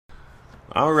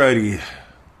Alrighty,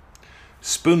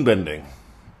 spoon bending.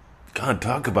 God,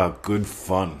 talk about good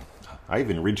fun. I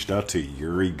even reached out to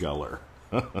Uri Geller,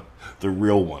 the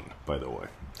real one, by the way.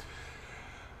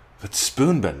 But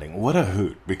spoon bending, what a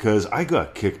hoot! Because I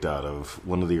got kicked out of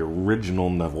one of the original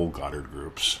Neville Goddard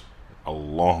groups a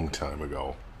long time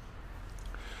ago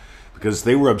because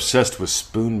they were obsessed with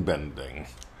spoon bending,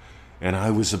 and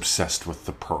I was obsessed with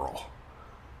the pearl.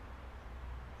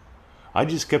 I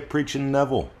just kept preaching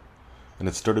Neville, and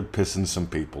it started pissing some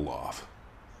people off.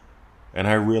 And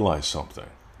I realized something.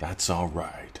 That's all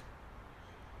right.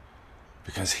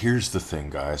 Because here's the thing,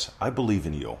 guys. I believe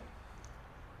in you.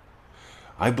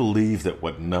 I believe that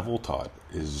what Neville taught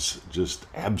is just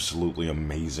absolutely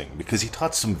amazing. Because he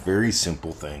taught some very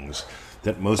simple things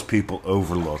that most people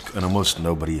overlook and almost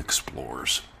nobody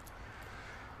explores.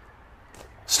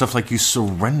 Stuff like you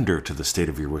surrender to the state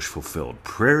of your wish fulfilled.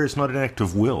 Prayer is not an act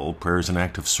of will. Prayer is an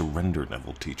act of surrender,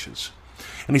 Neville teaches.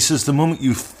 And he says the moment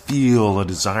you feel a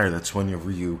desire, that's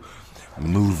whenever you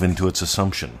move into its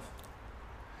assumption.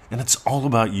 And it's all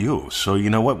about you. So you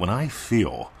know what? When I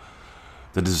feel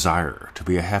the desire to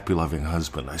be a happy, loving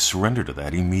husband, I surrender to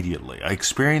that immediately. I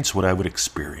experience what I would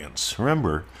experience.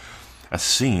 Remember, a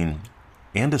scene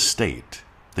and a state,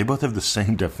 they both have the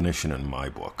same definition in my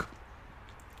book.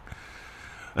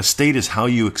 A state is how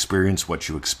you experience what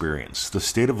you experience. The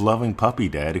state of loving puppy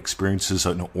dad experiences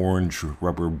an orange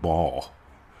rubber ball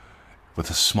with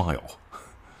a smile.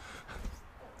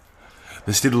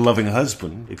 The state of loving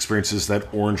husband experiences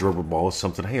that orange rubber ball as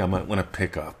something, hey, I might want to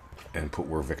pick up and put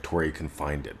where Victoria can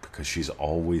find it because she's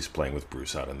always playing with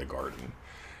Bruce out in the garden.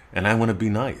 And I want to be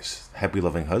nice. Happy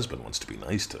loving husband wants to be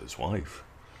nice to his wife.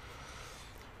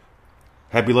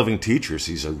 Happy loving teacher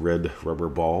sees a red rubber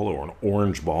ball or an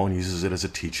orange ball and uses it as a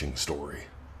teaching story.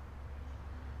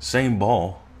 Same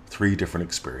ball, 3 different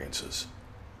experiences.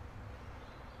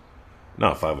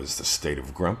 Now, if I was the state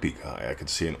of grumpy guy, I could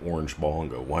see an orange ball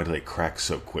and go, why do they crack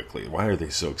so quickly? Why are they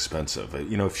so expensive?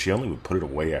 You know, if she only would put it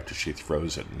away after she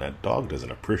throws it, and that dog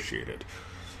doesn't appreciate it.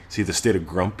 See, the state of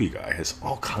grumpy guy has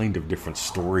all kind of different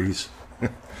stories.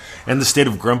 And the state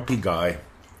of grumpy guy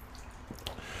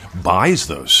buys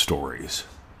those stories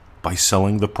by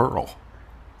selling the pearl.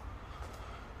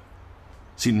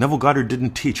 See, Neville Goddard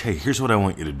didn't teach, hey, here's what I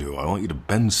want you to do. I want you to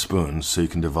bend spoons so you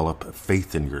can develop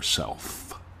faith in yourself.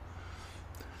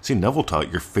 See, Neville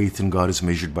taught your faith in God is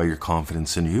measured by your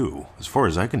confidence in you. As far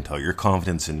as I can tell, your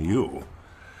confidence in you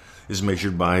is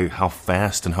measured by how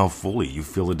fast and how fully you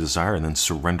feel a desire and then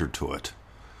surrender to it.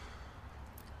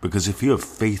 Because if you have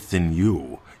faith in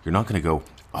you, you're not going to go,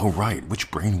 oh, right, which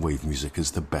brainwave music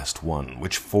is the best one?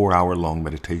 Which 4-hour-long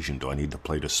meditation do I need to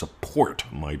play to support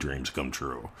my dreams come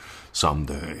true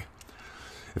someday?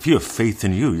 If you have faith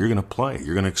in you, you're going to play.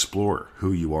 You're going to explore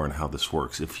who you are and how this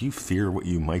works. If you fear what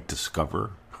you might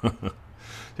discover,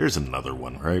 there's another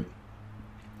one, right?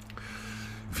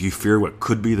 If you fear what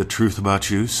could be the truth about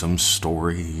you, some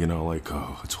story, you know, like,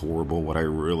 oh, it's horrible what I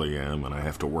really am and I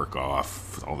have to work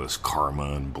off all this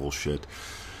karma and bullshit,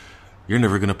 you're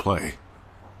never going to play.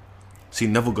 See,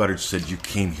 Neville Goddard said you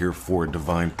came here for a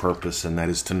divine purpose, and that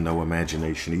is to know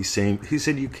imagination. He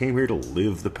said you came here to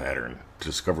live the pattern, to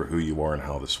discover who you are and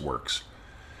how this works.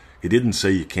 He didn't say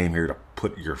you came here to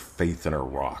put your faith in a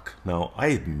rock. Now, I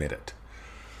admit it.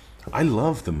 I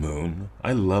love the moon.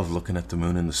 I love looking at the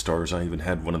moon and the stars. I even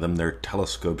had one of them there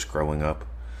telescopes growing up.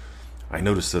 I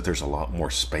noticed that there's a lot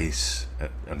more space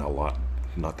and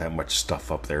not that much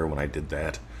stuff up there when I did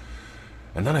that.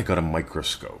 And then I got a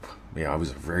microscope. Yeah, I was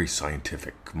a very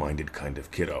scientific-minded kind of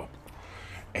kiddo.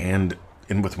 And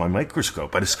with my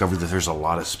microscope, I discovered that there's a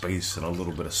lot of space and a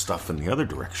little bit of stuff in the other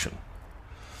direction.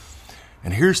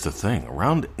 And here's the thing.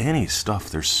 Around any stuff,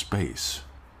 there's space.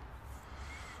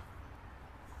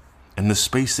 And the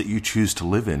space that you choose to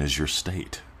live in is your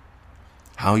state.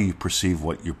 How you perceive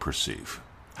what you perceive.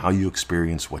 How you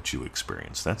experience what you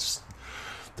experience. That's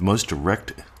the most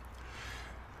direct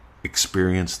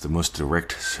experience, the most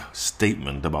direct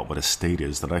statement about what a state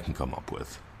is that I can come up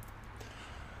with.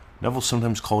 Neville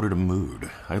sometimes called it a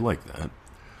mood. I like that.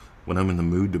 When I'm in the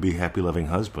mood to be a happy, loving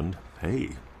husband, hey,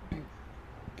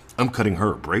 I'm cutting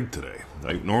her a break today.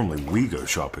 Normally we go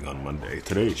shopping on Monday.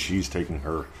 Today she's taking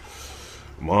her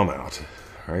mom out,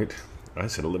 right? I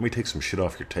said, let me take some shit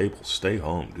off your table. Stay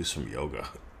home, do some yoga.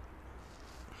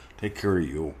 Take care of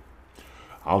you.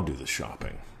 I'll do the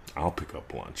shopping. I'll pick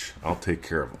up lunch. I'll take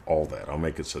care of all that. I'll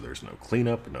make it so there's no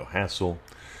cleanup, no hassle.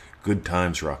 Good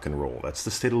times, rock and roll. That's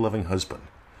the state of loving husband.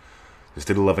 The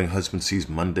state of loving husband sees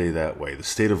Monday that way. The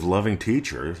state of loving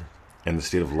teacher and the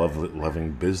state of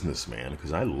loving businessman,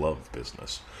 because I love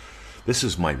business. This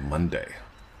is my Monday.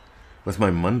 With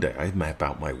my Monday, I map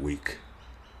out my week.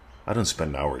 I don't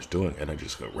spend hours doing it. I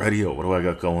just go, radio, what do I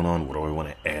got going on? What do I want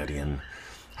to add in?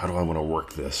 How do I want to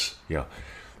work this? Yeah,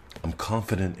 I'm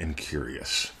confident and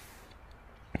curious.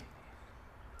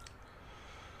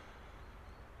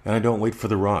 And I don't wait for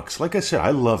the rocks. Like I said, I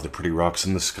love the pretty rocks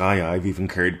in the sky. I've even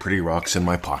carried pretty rocks in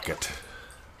my pocket.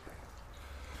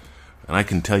 And I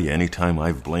can tell you, anytime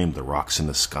I've blamed the rocks in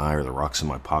the sky or the rocks in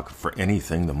my pocket for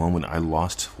anything, the moment I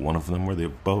lost one of them or they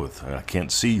both. I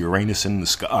can't see Uranus in the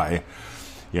sky.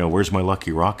 Where's my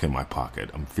lucky rock in my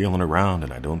pocket? I'm feeling around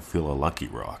and I don't feel a lucky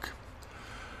rock.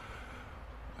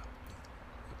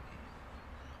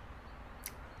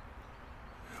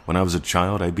 When I was a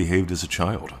child, I behaved as a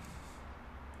child.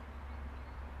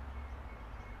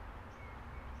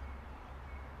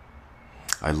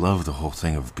 I love the whole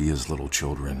thing of be as little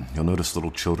children. You'll notice little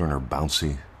children are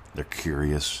bouncy, they're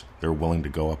curious, they're willing to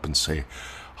go up and say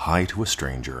hi to a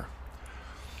stranger.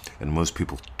 And most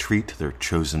people treat their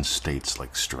chosen states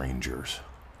like strangers,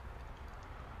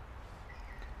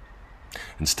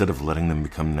 instead of letting them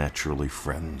become naturally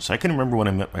friends. I can remember when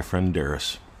I met my friend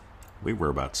Darius. We were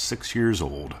about 6 years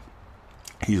old.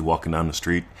 He's walking down the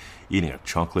street eating a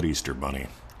chocolate Easter bunny.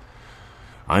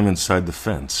 I'm inside the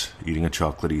fence eating a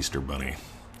chocolate Easter bunny.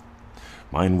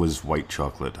 Mine was white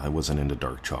chocolate. I wasn't into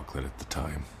dark chocolate at the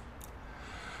time.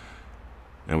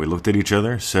 And we looked at each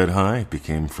other, said hi,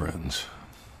 became friends.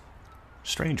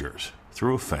 Strangers,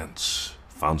 through a fence,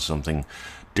 found something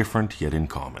different yet in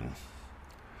common.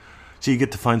 So you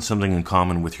get to find something in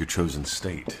common with your chosen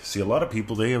state. See, a lot of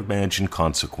people, they imagine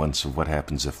consequence of what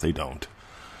happens if they don't.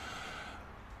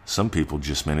 Some people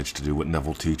just manage to do what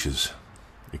Neville teaches.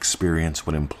 Experience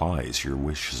what implies your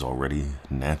wish is already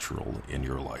natural in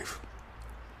your life.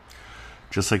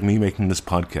 Just like me making this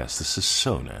podcast, this is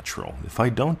so natural. If I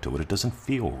don't do it, it doesn't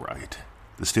feel right.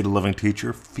 The State of Loving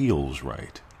Teacher feels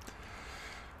right.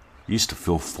 I used to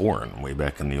feel foreign way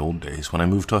back in the old days. When I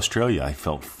moved to Australia, I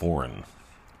felt foreign.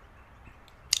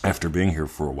 After being here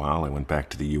for a while, I went back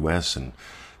to the U.S., and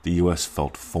the U.S.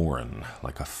 felt foreign,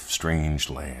 like a strange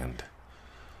land.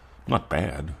 Not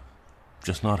bad,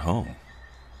 just not home.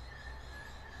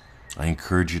 I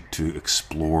encourage you to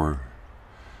explore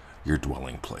your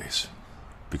dwelling place.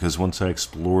 Because once I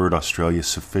explored Australia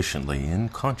sufficiently in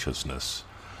consciousness,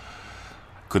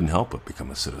 I couldn't help but become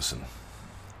a citizen.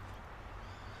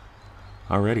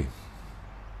 Alrighty.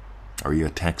 Are you a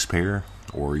taxpayer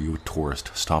or are you a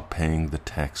tourist? Stop paying the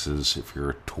taxes if you're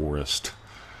a tourist.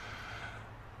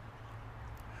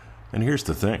 And here's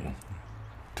the thing.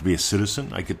 To be a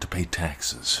citizen, I get to pay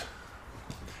taxes.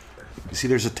 You see,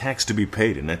 there's a tax to be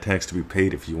paid, and that tax to be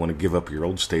paid if you want to give up your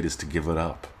old state is to give it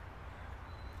up.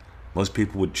 Most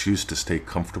people would choose to stay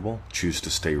comfortable, choose to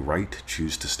stay right,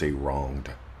 choose to stay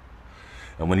wronged.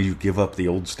 And when you give up the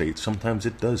old state, sometimes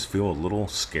it does feel a little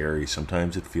scary.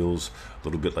 Sometimes it feels a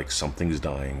little bit like something's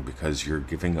dying because you're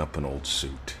giving up an old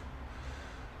suit.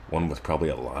 One with probably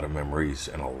a lot of memories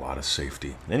and a lot of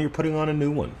safety. And you're putting on a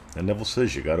new one. And Neville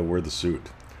says you got to wear the suit.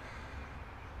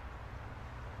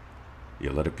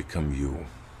 You let it become you.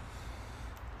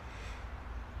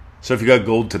 So if you got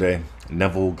gold today,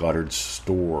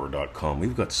 NevilleGoddardStore.com.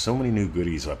 We've got so many new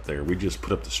goodies up there. We just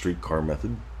put up the streetcar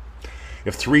method.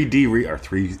 If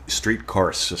 3D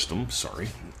streetcar system,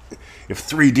 if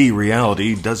 3D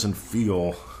reality doesn't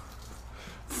feel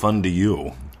fun to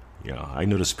you, I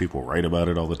notice people write about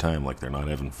it all the time like they're not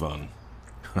having fun.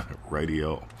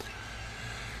 Radio.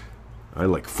 I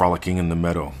like frolicking in the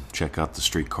meadow. Check out the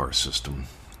streetcar system.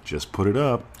 Just put it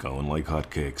up, going like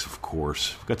hotcakes, of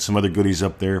course. We've got some other goodies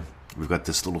up there. We've got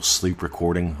this little sleep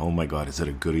recording. Oh my God, is that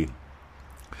a goodie?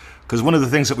 Because one of the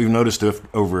things that we've noticed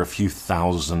over a few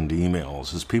thousand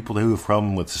emails is people who have a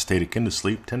problem with the state akin to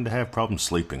sleep tend to have problems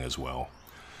sleeping as well.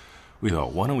 We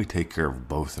thought, why don't we take care of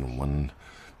both in one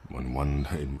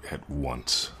at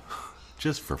once?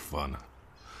 Just for fun.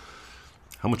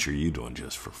 How much are you doing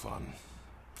just for fun?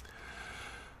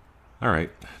 All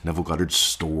right,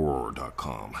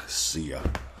 NevilleGoddardStore.com. See ya.